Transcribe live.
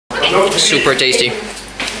Super tasty.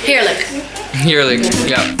 Heerlijk. Heerlijk,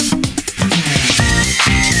 ja.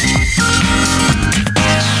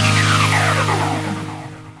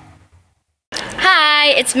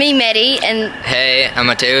 Hi, it's me, Maddie, and Hey, I'm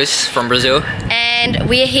Mateus from Brazil. And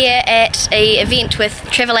we're here at an event with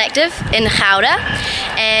Travel Active in Gouda,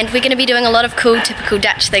 and we're going to be doing a lot of cool, typical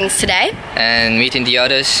Dutch things today. And meeting the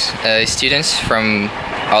other students from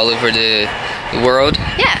all over the world.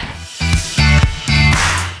 Yeah.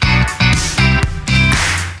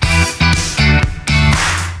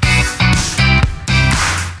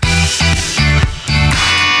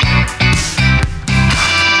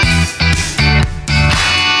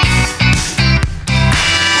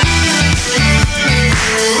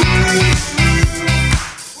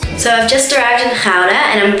 So I've just arrived in Gouda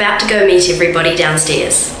and I'm about to go meet everybody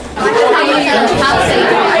downstairs.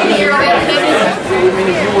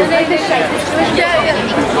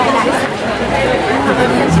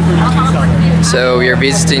 So we are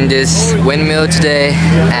visiting this windmill today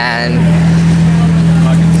and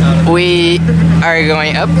we are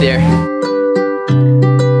going up there.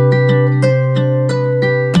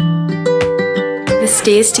 The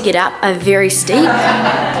stairs to get up are very steep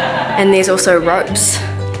and there's also ropes.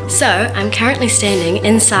 So I'm currently standing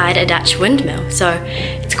inside a Dutch windmill, so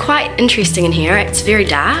it's quite interesting in here. It's very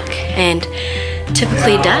dark and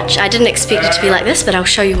typically Dutch. I didn't expect it to be like this, but I'll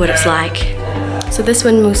show you what it's like. So this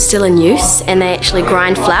windmill's still in use and they actually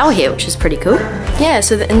grind flour here, which is pretty cool. Yeah,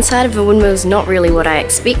 so the inside of a windmill is not really what I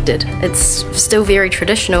expected. It's still very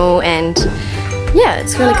traditional and yeah,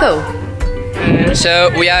 it's really cool.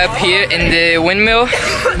 So we are up here in the windmill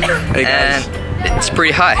and it's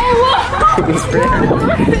pretty high.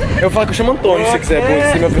 Eu falo que eu chamo Antônio se você quiser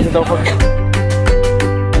por cima apresentar o foco.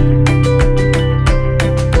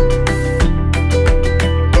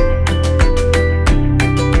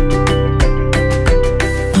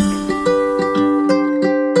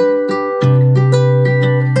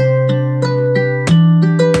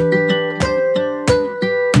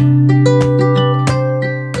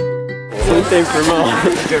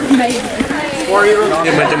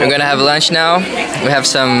 We're gonna have lunch now. We have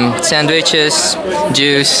some sandwiches,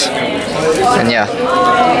 juice, and yeah.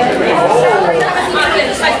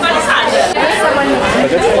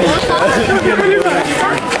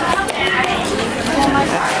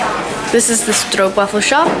 This is the stroopwafel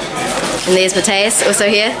shop, and there's Mateus also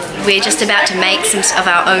here. We're just about to make some of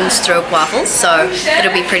our own stroopwafels, so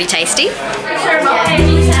it'll be pretty tasty.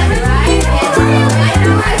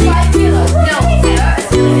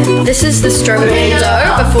 This is the stroopwafel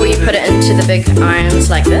dough before you put it into the big irons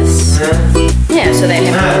like this. Yeah, so they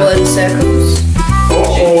have all in circles.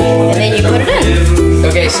 And then you put it in.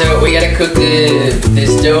 Okay, so we gotta cook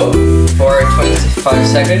this dough for 25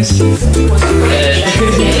 seconds.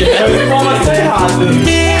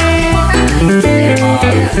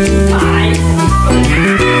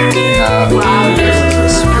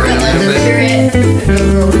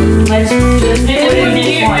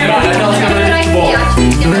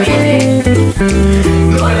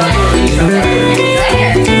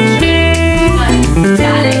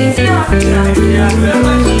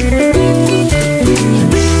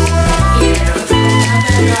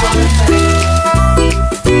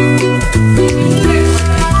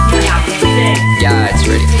 Yeah, it's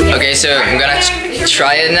ready. Okay, so I'm gonna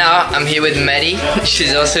try it now. I'm here with Maddie.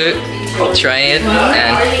 She's also trying it,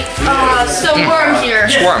 and So warm here.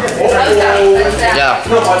 it's warm. Yeah,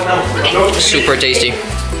 super tasty.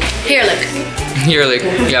 Heerlijk. Heerlijk,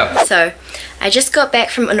 yeah. So, I just got back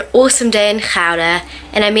from an awesome day in Gouda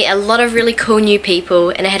and I met a lot of really cool new people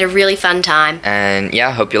and I had a really fun time. And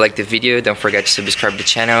yeah, hope you liked the video. Don't forget to subscribe to the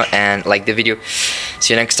channel and like the video.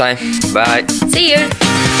 See you next time. Bye. See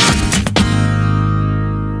you!